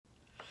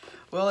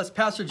Well, it's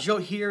Pastor Joe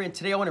here, and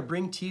today I want to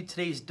bring to you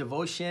today's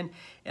devotion,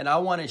 and I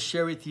want to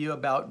share with you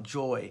about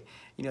joy.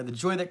 You know, the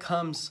joy that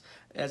comes,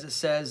 as it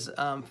says,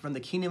 from the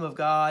kingdom of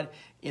God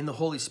in the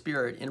Holy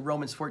Spirit in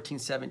Romans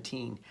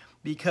 14:17.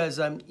 Because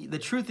the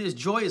truth is,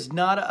 joy is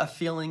not a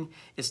feeling,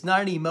 it's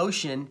not an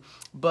emotion,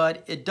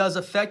 but it does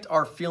affect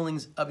our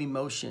feelings of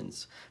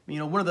emotions. You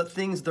know, one of the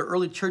things the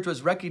early church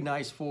was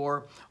recognized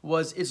for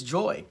was its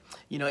joy.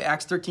 You know,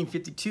 Acts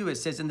 13:52, it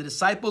says, "And the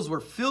disciples were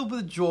filled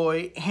with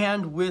joy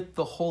and with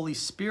the Holy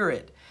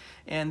Spirit."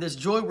 And this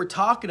joy we're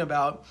talking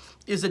about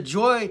is a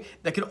joy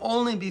that can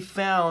only be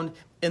found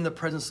in the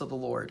presence of the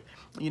Lord.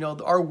 You know,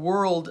 our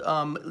world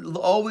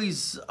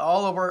always,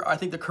 all of our, I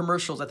think the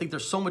commercials, I think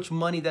there's so much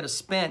money that is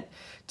spent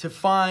to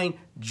find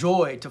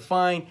joy, to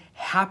find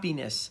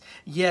happiness.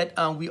 Yet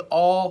we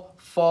all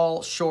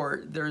fall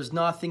short. There's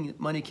nothing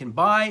money can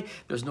buy.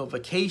 There's no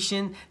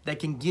vacation that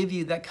can give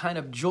you that kind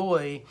of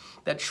joy,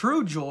 that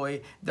true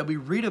joy that we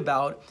read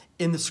about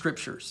in the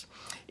scriptures.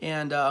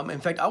 And in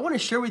fact, I want to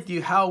share with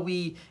you how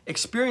we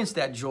experience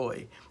that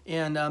joy.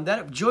 And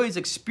that joy is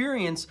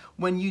experienced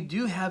when you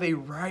do have a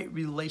right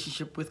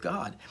relationship with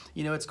God.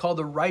 You know, it's called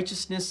the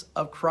righteousness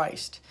of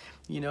Christ.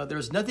 You know,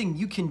 there's nothing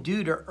you can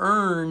do to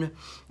earn,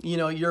 you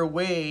know, your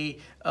way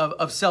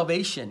of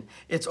salvation.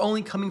 It's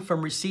only coming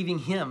from receiving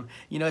Him.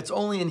 You know, it's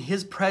only in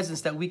His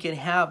presence that we can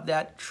have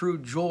that true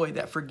joy,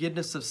 that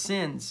forgiveness of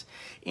sins.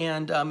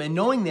 And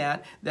knowing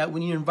that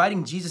when you're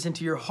inviting Jesus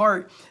into your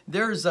heart,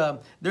 there's a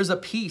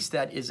peace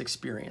that is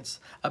experienced,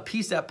 a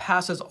peace that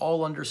passes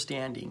all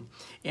understanding.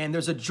 And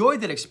there's a joy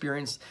that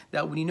experienced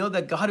that when you know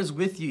that God is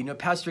with you. You know,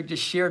 Pastor Rick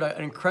just shared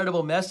an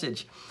incredible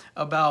message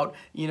about,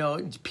 you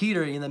know,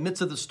 Peter in the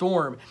midst of the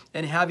storm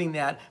and having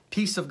that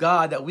peace of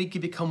God, that we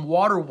could become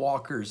water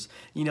walkers,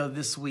 you know,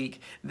 this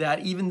week, that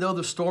even though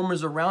the storm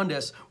is around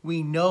us,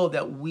 we know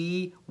that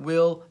we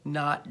will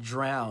not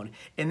drown.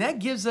 And that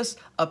gives us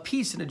a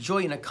peace and a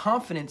joy and a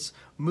confidence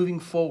moving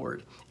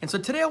forward. And so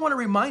today I want to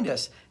remind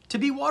us to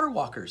be water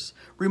walkers.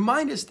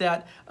 Remind us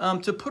that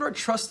to put our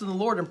trust in the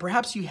Lord, and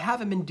perhaps you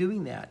haven't been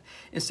doing that.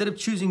 Instead of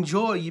choosing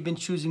joy, you've been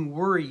choosing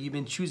worry, you've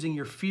been choosing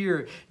your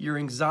fear, your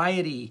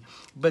anxiety.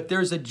 But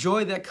there's a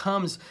joy that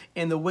comes,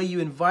 and the way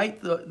you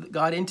invite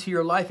God into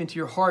your life, into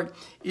your heart,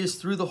 is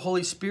through the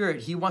Holy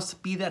Spirit. He wants to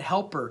be that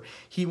helper.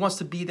 He wants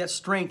to be that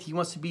strength. He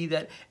wants to be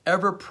that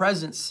ever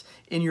presence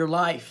in your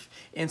life.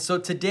 And so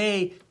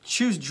today,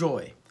 choose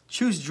joy.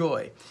 Choose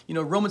joy. You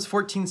know, Romans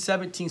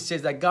 14:17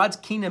 says that God's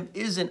kingdom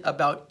isn't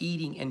about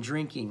eating and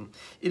drinking.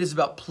 It is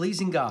about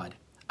pleasing God,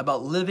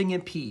 about living in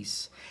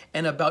peace,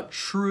 and about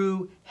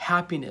true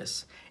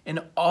happiness. And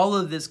all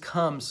of this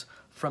comes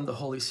from the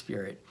Holy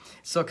Spirit.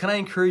 So can I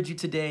encourage you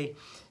today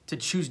to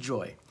choose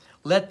joy?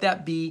 Let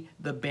that be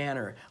the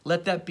banner.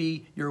 Let that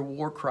be your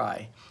war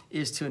cry,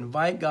 is to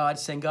invite God,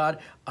 saying, God,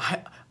 I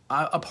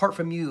apart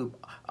from you,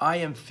 I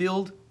am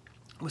filled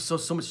with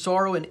so much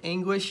sorrow and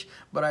anguish,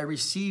 but I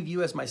receive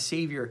you as my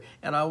Savior,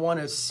 and I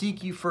want to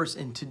seek you first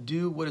and to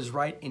do what is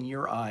right in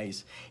your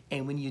eyes.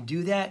 And when you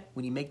do that,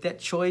 when you make that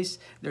choice,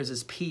 there's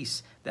this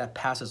peace that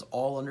passes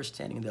all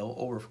understanding that will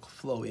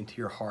overflow into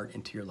your heart,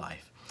 into your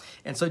life.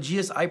 And so,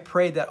 Jesus, I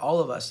pray that all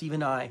of us,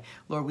 even I,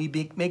 Lord, we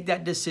make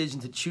that decision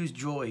to choose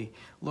joy.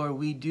 Lord,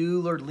 we do,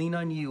 Lord, lean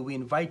on you. We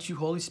invite you,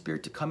 Holy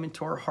Spirit, to come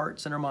into our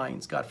hearts and our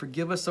minds. God,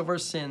 forgive us of our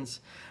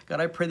sins.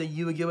 God, I pray that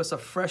you would give us a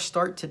fresh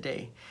start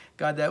today.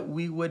 God, that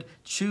we would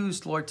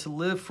choose, Lord, to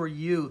live for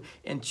you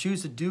and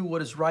choose to do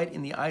what is right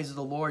in the eyes of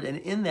the Lord. And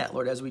in that,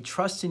 Lord, as we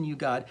trust in you,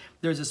 God,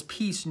 there's this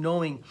peace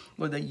knowing,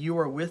 Lord, that you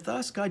are with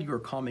us. God, you are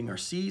calming our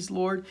seas,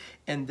 Lord,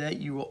 and that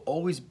you will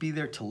always be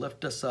there to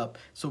lift us up.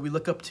 So we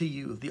look up to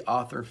you, the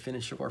author and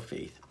finisher of our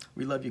faith.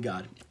 We love you,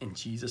 God. In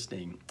Jesus'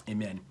 name,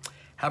 amen.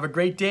 Have a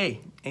great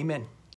day. Amen.